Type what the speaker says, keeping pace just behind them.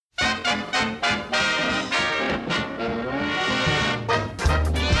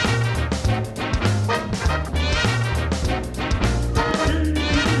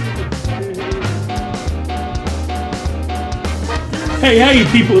Hey,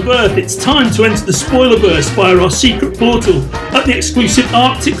 people of Earth, it's time to enter the Spoilerverse via our secret portal at the exclusive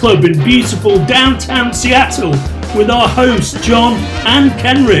Arctic Club in beautiful downtown Seattle with our hosts, John and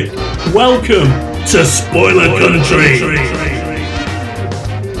Kenrick. Welcome to Spoiler Country.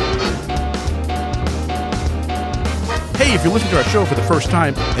 Hey, if you're listening to our show for the first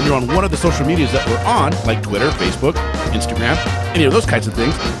time and you're on one of the social medias that we're on, like Twitter, Facebook, Instagram, any of those kinds of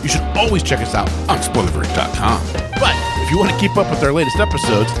things, you should always check us out on Spoilerverse.com. But if you want to keep up with our latest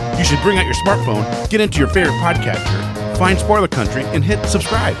episodes, you should bring out your smartphone, get into your favorite podcatcher, find Spoiler Country, and hit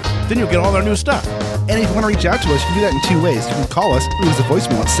subscribe. Then you'll get all our new stuff. And if you want to reach out to us, you can do that in two ways. You can call us, leave us a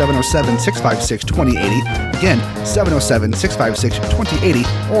voicemail at 707-656-2080. Again,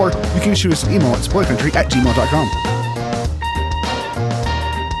 707-656-2080. Or you can shoot us an email at spoilercountry@gmail.com.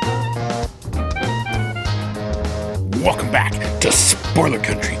 Welcome back to Spoiler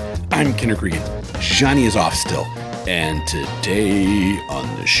Country. I'm Kenrick Regan. Johnny is off still. And today on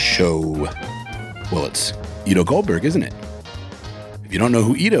the show, well, it's Iddo Goldberg, isn't it? If you don't know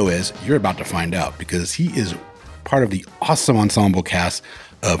who Iddo is, you're about to find out because he is part of the awesome ensemble cast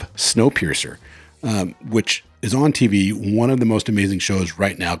of Snowpiercer, which is on TV, one of the most amazing shows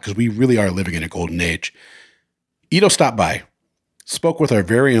right now because we really are living in a golden age. Iddo stopped by, spoke with our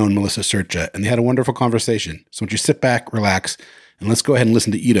very own Melissa Sercha, and they had a wonderful conversation. So why don't you sit back, relax, and let's go ahead and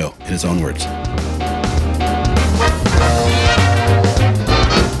listen to Iddo in his own words.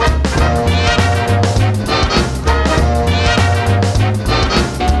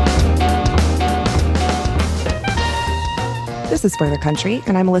 This is Spoiler Country,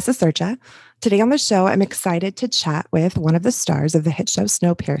 and I'm Melissa Sercha. Today on the show, I'm excited to chat with one of the stars of the hit show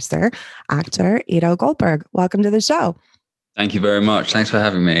Snowpiercer, actor Iddo Goldberg. Welcome to the show. Thank you very much. Thanks for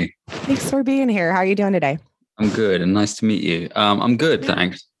having me. Thanks for being here. How are you doing today? I'm good, and nice to meet you. I'm good,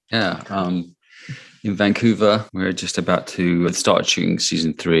 thanks. Yeah, in Vancouver, we're just about to start shooting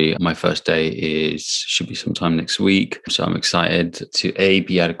season 3. My first day should be sometime next week, so I'm excited to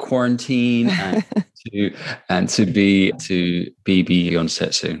be out of quarantine and to be on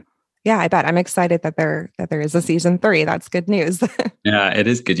set soon. Yeah, I bet. I'm excited that there is a season 3. That's good news. Yeah, it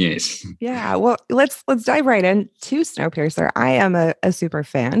is good news. Yeah, well, let's dive right into Snowpiercer. I am a super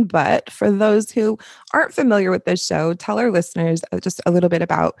fan, but for those who aren't familiar with this show, tell our listeners just a little bit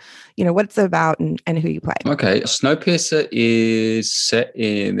about, what it's about and who you play. Okay, Snowpiercer is set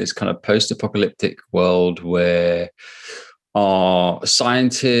in this kind of post-apocalyptic world where our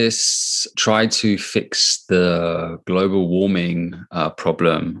scientists try to fix the global warming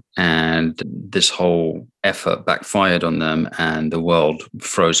problem, and this whole effort backfired on them and the world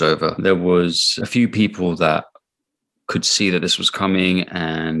froze over. There was a few people that could see that this was coming,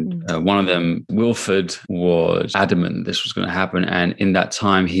 and one of them, Wilford, was adamant this was going to happen, and in that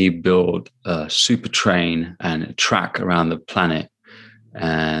time he built a super train and a track around the planet.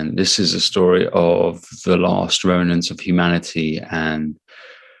 And this is a story of the last remnants of humanity and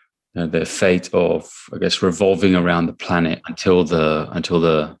the fate of, I guess, revolving around the planet until the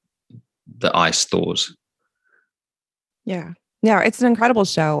ice thaws. Yeah. Yeah, it's an incredible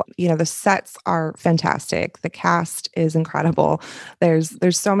show. The sets are fantastic. The cast is incredible. There's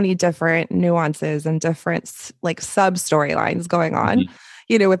so many different nuances and different sub storylines going on. Mm-hmm.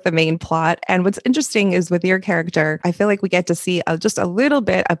 With the main plot. And what's interesting is with your character, I feel like we get to see just a little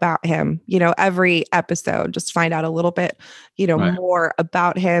bit about him, every episode, just find out a little bit, right, more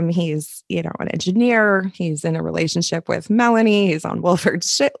about him. He's, an engineer. He's in a relationship with Melanie. He's on Wilford's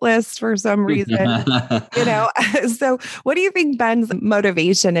shit list for some reason, So what do you think Ben's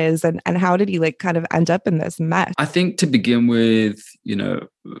motivation is and how did he kind of end up in this mess? I think to begin with,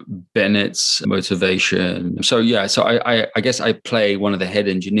 Bennett's motivation. So I guess I play one of the head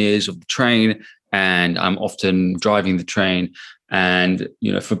engineers of the train, and I'm often driving the train. And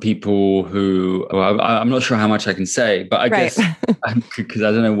for people who, I'm not sure how much I can say, but I guess because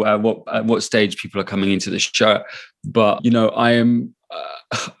I don't know at what stage people are coming into the show. But I am,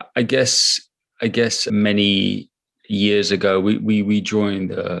 I guess many years ago, we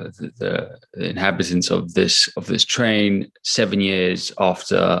joined the inhabitants of this train 7 years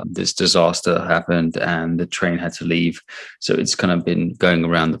after this disaster happened and the train had to leave. So it's kind of been going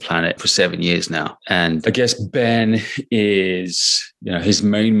around the planet for 7 years now. And I guess Ben is, his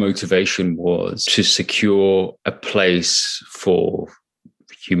main motivation was to secure a place for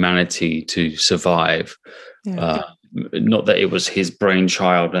humanity to survive. Yeah. Not that it was his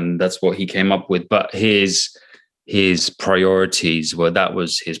brainchild and that's what he came up with, but his priorities that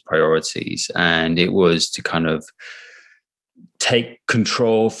was his priorities, and it was to kind of take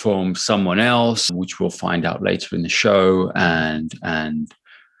control from someone else, which we'll find out later in the show, and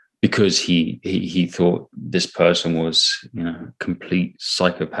because he thought this person was, complete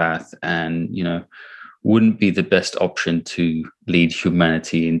psychopath and, wouldn't be the best option to lead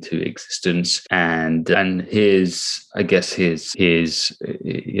humanity into existence. And his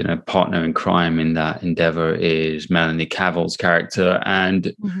partner in crime in that endeavor is Melanie Cavill's character.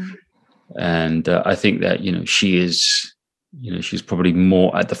 And I think that, she is, she's probably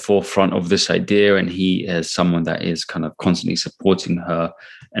more at the forefront of this idea, and he is someone that is kind of constantly supporting her.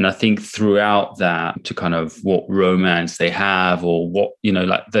 And I think throughout that, to kind of what romance they have, or what,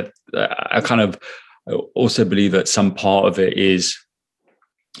 like that, I also believe that some part of it is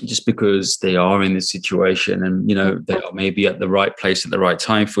just because they are in this situation and, they are maybe at the right place at the right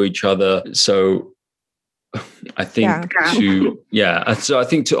time for each other. So I think so I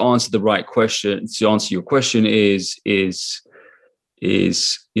think to answer the right question, to answer your question is, to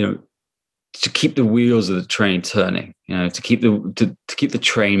keep the wheels of the train turning, to keep the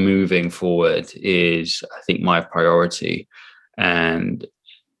train moving forward is, I think, my priority. And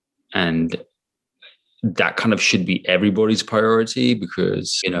that kind of should be everybody's priority,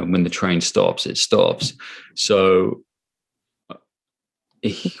 because, when the train stops, it stops. So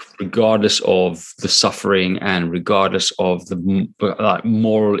regardless of the suffering and regardless of the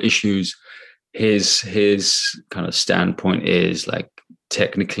moral issues, his kind of standpoint is like,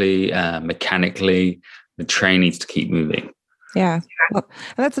 technically, mechanically, the train needs to keep moving. Yeah. Well,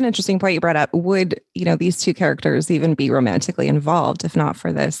 and that's an interesting point you brought up. Would, these two characters even be romantically involved if not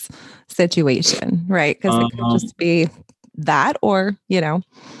for this situation, right? Because it could just be that, or,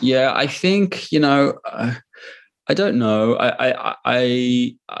 Yeah, I think, I don't know.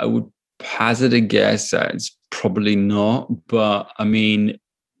 I would hazard a guess that it's probably not, but I mean,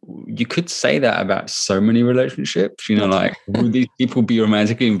 you could say that about so many relationships, like, would these people be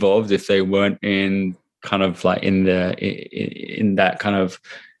romantically involved if they weren't in kind of like in that kind of,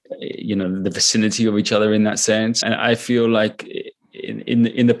 the vicinity of each other in that sense? And I feel like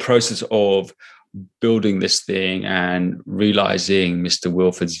in the process of building this thing and realizing Mr.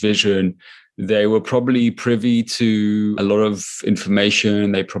 Wilford's vision, they were probably privy to a lot of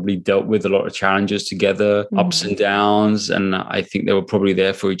information. They probably dealt with a lot of challenges together, ups and downs. And I think they were probably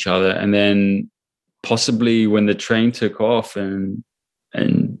there for each other. And then possibly when the train took off and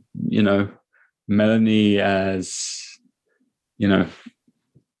Melanie, as, I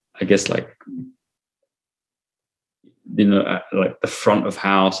guess like the front of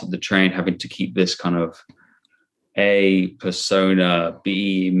house of the train, having to keep this kind of A persona,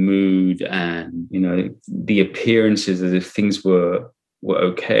 B mood, and the appearances as if things were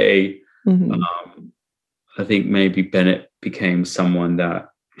okay. I think maybe Bennett became someone that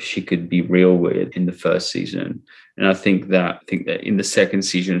she could be real with in the first season, and I think that in the second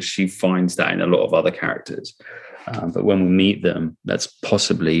season she finds that in a lot of other characters. But when we meet them, that's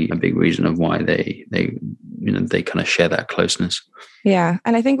possibly a big reason of why they kind of share that closeness. Yeah.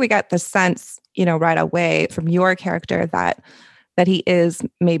 And I think we get the sense, right away from your character that he is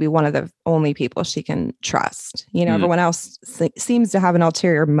maybe one of the only people she can trust. Everyone else seems to have an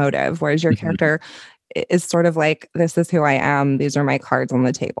ulterior motive, whereas your character is sort of like, this is who I am. These are my cards on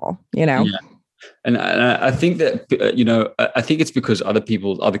the table, Yeah. And I think that, I think it's because other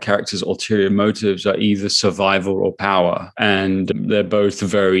characters' ulterior motives are either survival or power. And they're both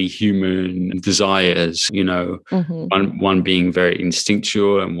very human desires, one being very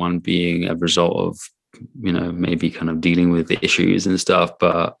instinctual and one being a result of, maybe kind of dealing with the issues and stuff,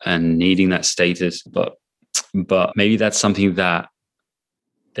 and needing that status. But maybe that's something that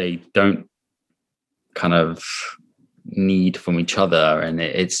they don't kind of need from each other, and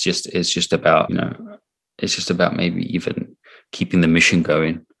it's just about maybe even keeping the mission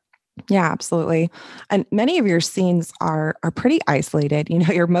going. Yeah, absolutely. And many of your scenes are pretty isolated.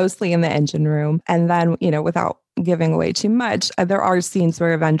 You're mostly in the engine room, and then without giving away too much, there are scenes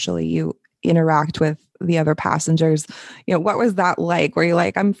where eventually you interact with the other passengers. What was that like? Were you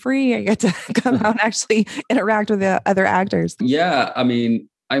like, I'm free, I get to come out and actually interact with the other actors? Yeah, I mean,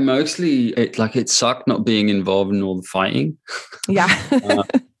 I mostly, it sucked not being involved in all the fighting. Yeah.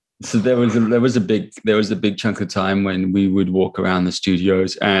 So there was a big chunk of time when we would walk around the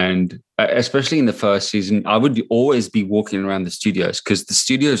studios, and especially in the first season, I would always be walking around the studios because the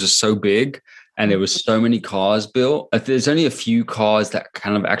studios are so big and there were so many cars built. There's only a few cars that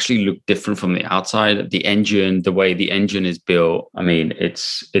kind of actually look different from the outside. The engine, the way the engine is built, I mean,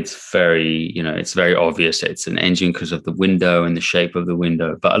 it's very, it's very obvious it's an engine because of the window and the shape of the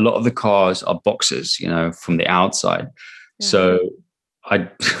window. But a lot of the cars are boxes, from the outside. Yeah. So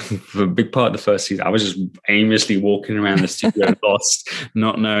for a big part of the first season, I was just aimlessly walking around the studio lost,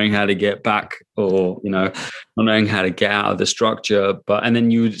 not knowing how to get back, or, not knowing how to get out of the structure. And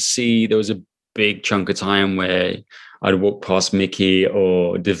then you would see there was a big chunk of time where I'd walk past Mickey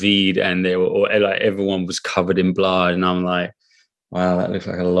or David, and they were like, everyone was covered in blood. And I'm like, wow, that looks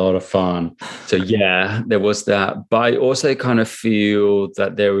like a lot of fun. So yeah, there was that. But I also kind of feel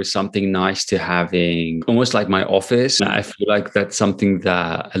that there was something nice to having almost like my office. I feel like that's something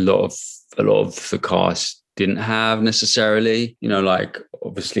that a lot of the cast didn't have necessarily. Like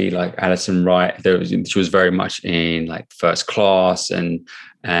obviously like Alison Wright, she was very much in like First Class, and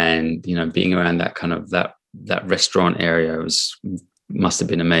being around that kind of that restaurant area must have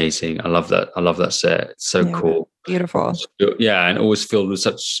been amazing. I love that set. It's so cool. Beautiful. Yeah, and always filled with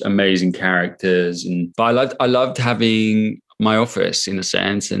such amazing characters. But I loved having my office in a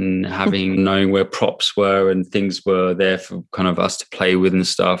sense, and knowing where props were and things were there for kind of us to play with and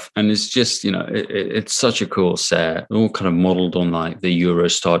stuff. And it's just, it's such a cool set. All kind of modeled on like the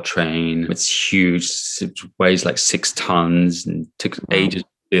Eurostar train. It's huge. It weighs like 6 tons and took ages to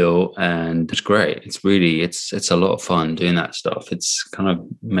build, and it's great. It's really, it's a lot of fun doing that stuff. It's kind of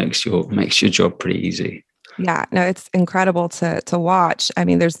makes your job pretty easy. Yeah, no, it's incredible to watch. I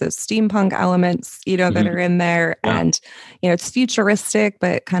mean, there's those steampunk elements, that are in there, and it's futuristic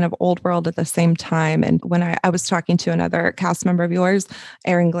but kind of old world at the same time. And when I was talking to another cast member of yours,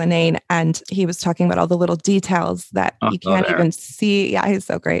 Aaron Glenane, and he was talking about all the little details that you can't even see. Yeah, he's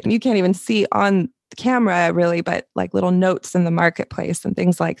so great, and you can't even see on camera really, but like little notes in the marketplace and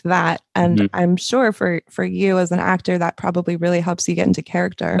things like that. And I'm sure for you as an actor, that probably really helps you get into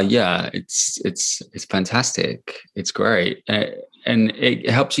character. Yeah, it's fantastic. It's great. And it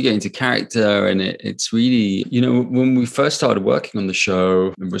helps you get into character. And it's really, when we first started working on the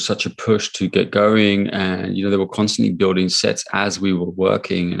show, there was such a push to get going. And, they were constantly building sets as we were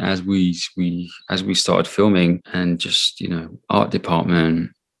working and as we started filming, and just, art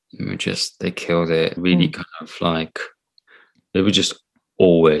department, they killed it. Really kind of like, they were just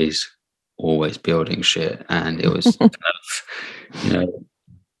always building shit. And it was kind of,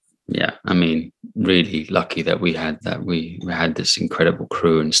 yeah, I mean, really lucky that we had this incredible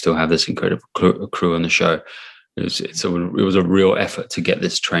crew and still have this incredible crew on the show. It was a real effort to get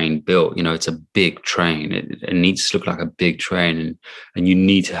this train built. It's a big train. It needs to look like a big train, and you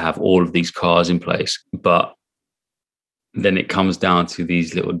need to have all of these cars in place. But then it comes down to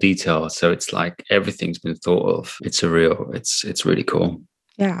these little details. So it's like everything's been thought of. It's really cool.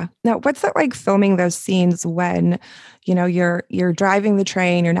 Yeah. Now, what's it like filming those scenes when, you're driving the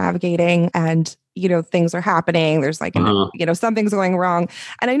train, you're navigating, and, things are happening. There's like, something's going wrong.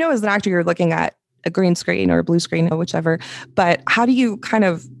 And I know as an actor, you're looking at a green screen or a blue screen or whichever, but how do you kind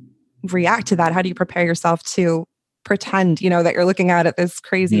of react to that? How do you prepare yourself to pretend, that you're looking out at this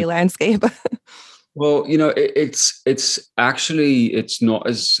crazy landscape? Well, it's actually not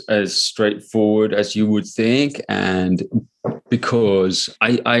as straightforward as you would think, and because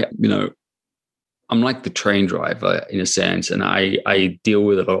I I'm like the train driver in a sense, and I deal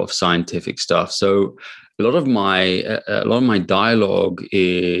with a lot of scientific stuff. So a lot of my dialogue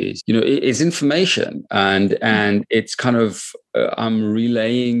is is information, and it's kind of I'm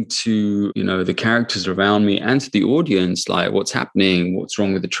relaying to the characters around me and to the audience like what's happening, what's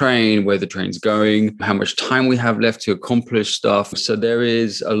wrong with the train, where the train's going, how much time we have left to accomplish stuff. So there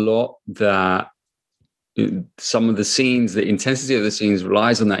is a lot that some of the scenes, the intensity of the scenes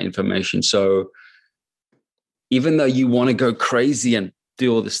relies on that information. So even though you want to go crazy and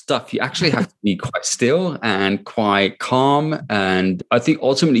do all this stuff, you actually have to be quite still and quite calm. And I think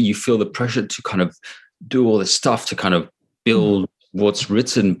ultimately you feel the pressure to kind of do all this stuff to kind of build what's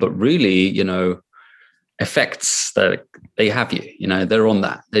written, but really, effects that they have they're on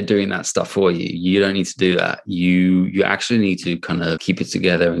that, they're doing that stuff for you. You don't need to do that. You actually need to kind of keep it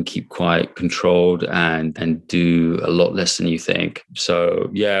together and keep quite controlled and do a lot less than you think.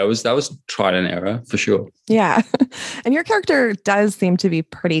 So yeah, that was trial and error for sure. Yeah. And your character does seem to be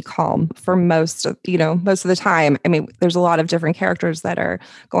pretty calm for most of the time. I mean, there's a lot of different characters that are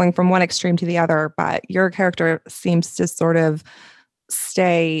going from one extreme to the other, but your character seems to sort of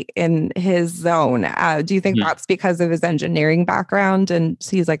stay in his zone. Do you think that's because of his engineering background and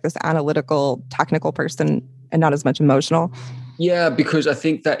he's like this analytical, technical person and not as much emotional? Yeah, because I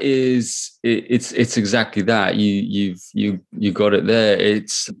think that it's exactly that. You got it there.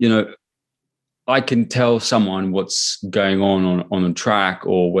 It's I can tell someone what's going on a track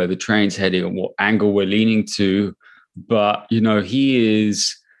or where the train's heading or what angle we're leaning to, but he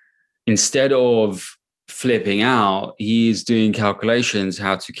is, instead of flipping out, he is doing calculations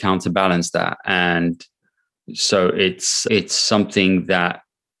how to counterbalance that. And So it's something that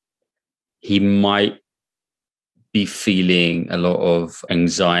he might be feeling a lot of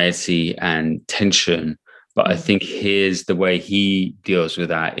anxiety and tension. But I think here's the way he deals with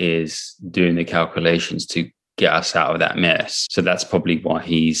that is doing the calculations to get us out of that mess. So that's probably why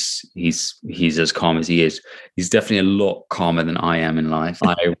he's as calm as he is. He's definitely a lot calmer than I am in life.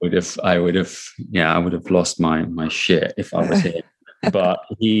 I would have lost my shit if I was him. But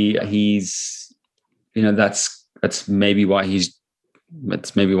he's, that's maybe why he's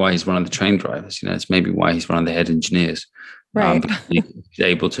one of the train drivers. It's maybe why he's one of the head engineers. Right. He's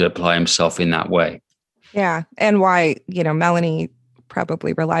able to apply himself in that way. Yeah. And why, Melanie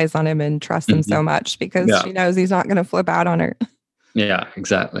probably relies on him and trusts him so much because she knows he's not going to flip out on her. Yeah,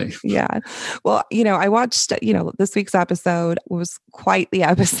 exactly. Yeah. Well, I watched, this week's episode was quite the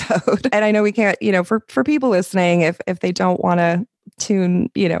episode. And I know we can't, for people listening, if they don't want to tune,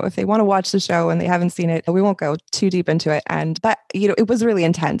 if they want to watch the show and they haven't seen it, we won't go too deep into it. But it was really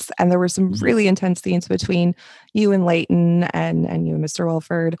intense. And there were some really intense scenes between you and Leighton and you and Mr.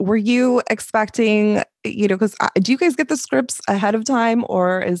 Wilford. Were you expecting, because do you guys get the scripts ahead of time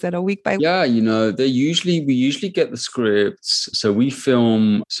or is it a week by week? Yeah, we usually get the scripts. So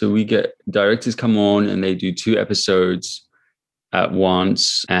we get directors come on and they do 2 episodes at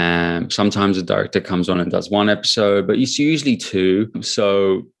once. And sometimes a director comes on and does 1 episode, but it's usually 2.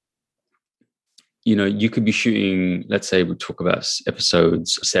 So, you could be shooting, let's say we talk about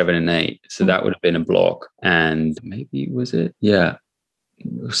episodes 7 and 8. So that would have been a block. And maybe was it? Yeah.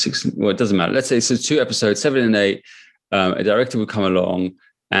 6. Well, it doesn't matter. Let's say it's 2 episodes, 7 and 8. A director would come along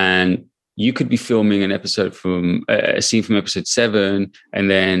and you could be filming an episode from a scene from episode 7,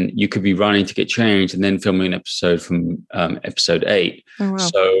 and then you could be running to get changed and then filming an episode from episode 8. Oh, wow.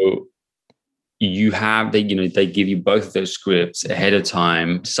 So you have, they give you both of those scripts ahead of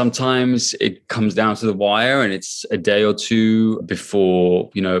time. Sometimes it comes down to the wire and it's a day or 2 before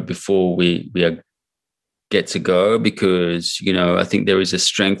we get to go, because I think there is a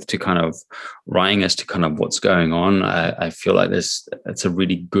strength to kind of writing as to kind of what's going on. I feel like that's a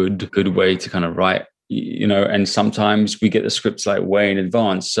really good way to kind of write, and sometimes we get the scripts like way in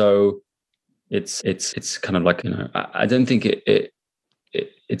advance, so it's kind of like, I don't think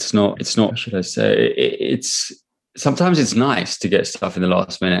it's not what should I say, it's sometimes it's nice to get stuff in the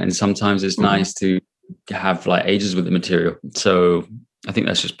last minute, and sometimes it's nice to have like ages with the material. So I think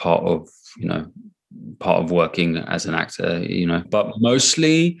that's just part of working as an actor, but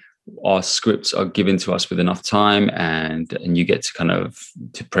mostly our scripts are given to us with enough time and you get to kind of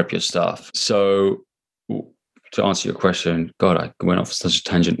to prep your stuff. So to answer your question, God, I went off such a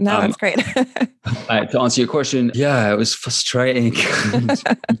tangent. No, that's great. To answer your question, yeah, it was frustrating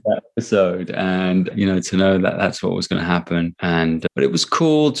that episode, and to know that that's what was going to happen. But it was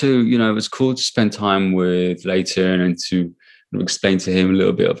cool to spend time with Leighton and to explain to him a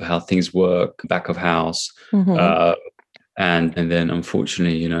little bit of how things work back of house. And then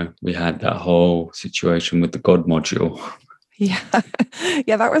unfortunately, we had that whole situation with the God module. Yeah.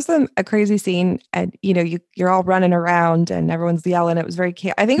 Yeah, that was a crazy scene. And, you're all running around and everyone's yelling. It was very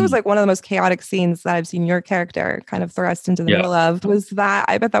I think it was like one of the most chaotic scenes that I've seen your character kind of thrust into the middle of.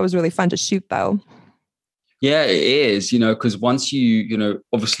 I bet that was really fun to shoot though. Yeah, it is, because once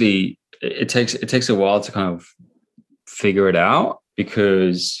obviously it takes a while to kind of figure it out,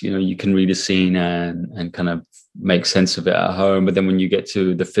 because you can read a scene and kind of make sense of it at home, but then when you get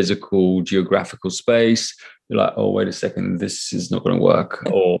to the physical geographical space, you're like, oh, wait a second, this is not going to work.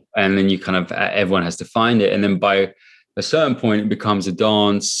 And then you kind of, everyone has to find it, and then by a certain point it becomes a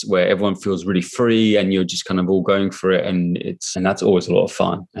dance where everyone feels really free and you're just kind of all going for it, and that's always a lot of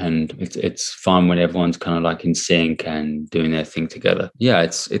fun, and it's fun when everyone's kind of like in sync and doing their thing together. Yeah,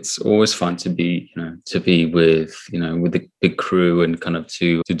 it's always fun to be with with the big crew and kind of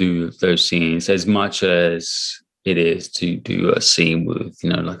to do those scenes, as much as it is to do a scene with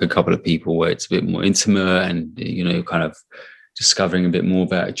like a couple of people where it's a bit more intimate and kind of discovering a bit more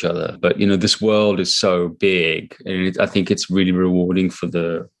about each other. But this world is so big, and I think it's really rewarding for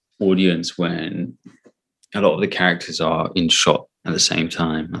the audience when a lot of the characters are in shot at the same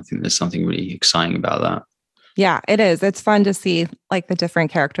time. I think there's something really exciting about that. Yeah, it is. It's fun to see like the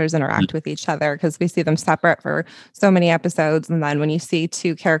different characters interact with each other, because we see them separate for so many episodes. And then when you see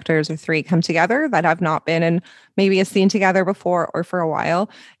 2 characters or 3 come together that have not been in maybe a scene together before or for a while,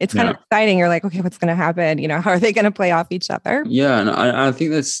 it's kind of exciting. You're like, okay, what's going to happen? How are they going to play off each other? Yeah. And I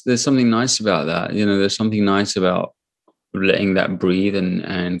think there's something nice about that. There's something nice about letting that breathe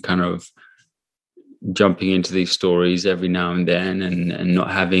and kind of jumping into these stories every now and then, and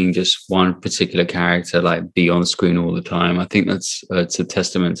not having just one particular character like be on screen all the time. I think it's a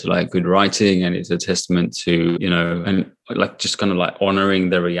testament to like good writing, and it's a testament to, you know, and like just kind of like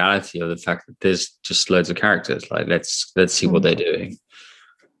honoring the reality of the fact that there's just loads of characters. Like let's see what they're doing.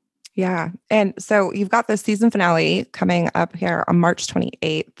 Yeah. And so you've got the season finale coming up here on March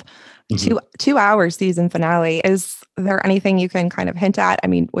 28th. 2-hour season finale. Is there anything you can kind of hint at? I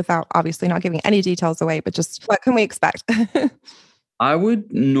mean, without obviously not giving any details away, but just what can we expect? I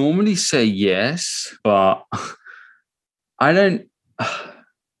would normally say yes, but I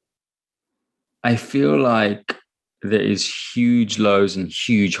feel like there is huge lows and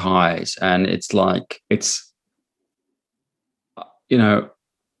huge highs. And it's like, you know,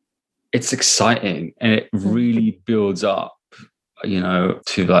 it's exciting, and it really builds up, you know,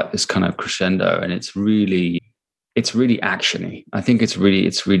 to like this kind of crescendo, and it's really actiony. I think it's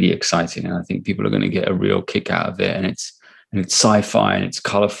really exciting, and I think people are going to get a real kick out of it. And it's sci-fi, and it's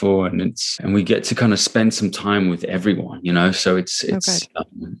colorful, and we get to kind of spend some time with everyone, you know. So it's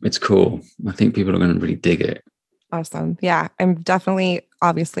cool. I think people are going to really dig it. Awesome. Yeah, I'm definitely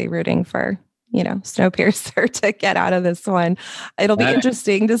obviously rooting for, you know, Snowpiercer to get out of this one. It'll be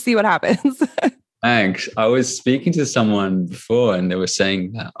interesting to see what happens. Thanks. I was speaking to someone before, and they were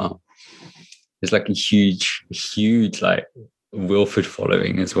saying that there's like a huge like Wilford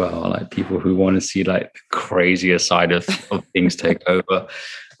following as well, like people who want to see like the crazier side of things take over.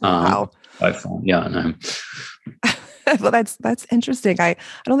 Wow. I find, yeah, I know. Well, that's interesting. I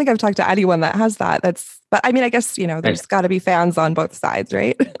don't think I've talked to anyone that has that. But I mean, I guess, you know, there's got to be fans on both sides,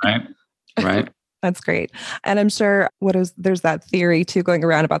 right? Right. That's great. And I'm sure there's that theory too going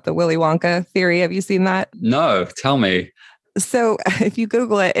around about the Willy Wonka theory. Have you seen that? No, tell me. So if you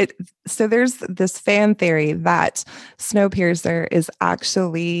Google it, so there's this fan theory that Snowpiercer is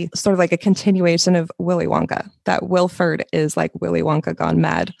actually sort of like a continuation of Willy Wonka, that Wilford is like Willy Wonka gone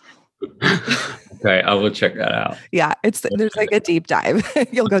mad. Okay, I will check that out. Yeah, there's like a deep dive.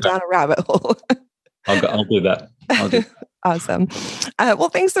 You'll go down a rabbit hole. I'll do that. Awesome. Well,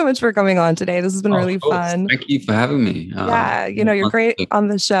 thanks so much for coming on today. This has been really fun. Thank you for having me. Yeah, you know, you're great on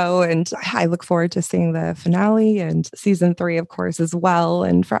the show, and I look forward to seeing the finale and season 3, of course, as well.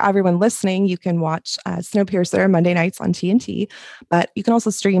 And for everyone listening, you can watch Snowpiercer Monday nights on TNT, but you can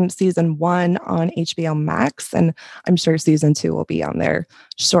also stream season 1 on HBO Max, and I'm sure season 2 will be on there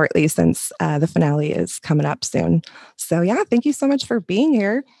shortly, since the finale is coming up soon. So yeah, thank you so much for being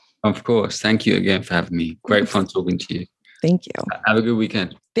here. Of course. Thank you again for having me. Great fun talking to you. Thank you. Have a good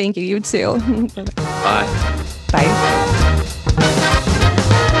weekend. Thank you. You too. Bye. Bye.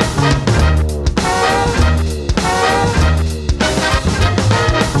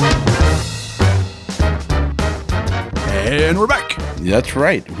 And we're back. That's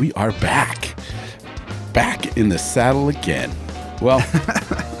right. We are back. Back in the saddle again. Well,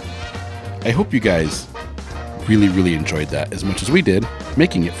 I hope you guys really, really enjoyed that as much as we did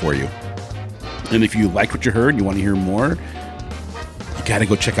making it for you. And if you like what you heard and you want to hear more, you got to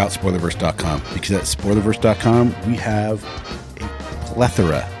go check out spoilerverse.com, because at spoilerverse.com we have a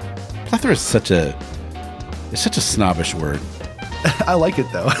plethora. Plethora is such a snobbish word. I like it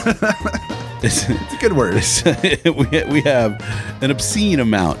though. It's a good word. We have an obscene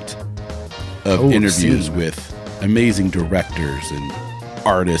amount of interviews with amazing directors and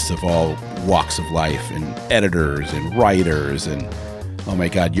artists of all walks of life, and editors and writers, and oh my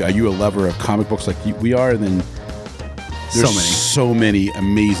God, are you a lover of comic books like we are? And then there's so many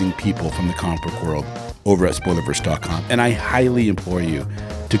amazing people from the comic book world over at spoilerverse.com, and I highly implore you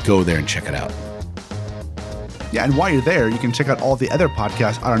to go there and check it out. Yeah, and while you're there, you can check out all the other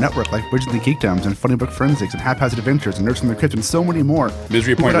podcasts on our network, like Bridges and Geekdoms and Funny Book Forensics and Haphazard Adventures and Nerds from the Crypt and so many more.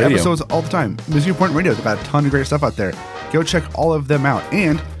 Misery Point Radio. Episodes all the time. Misery Point Radio. They've got a ton of great stuff out there. Go check all of them out.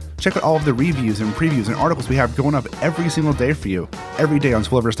 And check out all of the reviews and previews and articles we have going up every single day for you. Every day on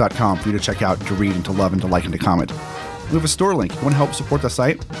spoilerverse.com for you to check out, to read, and to love, and to like, and to comment. We have a store link. You want to help support the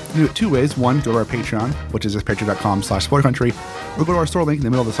site? You can do it 2 ways. One, go to our Patreon, which is patreon.com/spoilercountry, or go to our store link in the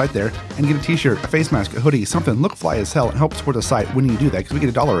middle of the site there and get a t-shirt, a face mask, a hoodie, something, look fly as hell, and help support the site when you do that, because we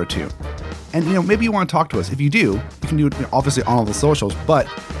get $1 or $2. And, you know, maybe you want to talk to us. If you do, you can do it obviously on all the socials, but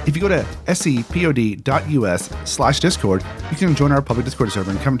if you go to scpod.us/Discord, you can join our public Discord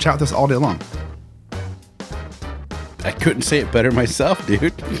server and come chat with us all day long. I couldn't say it better myself,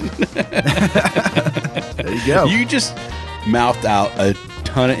 dude. There you go. You just mouthed out a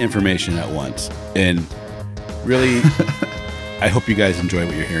ton of information at once. And really, I hope you guys enjoy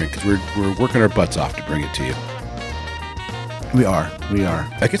what you're hearing, because we're working our butts off to bring it to you. We are.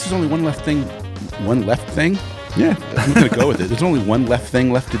 I guess there's only one left thing. Yeah, I'm going to go with it. There's only one left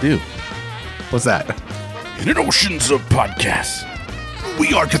thing left to do. What's that? In an oceans of podcasts,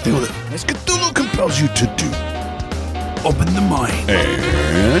 we are Cthulhu, as Cthulhu compels you to do. Open the mind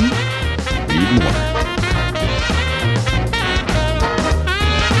and read more.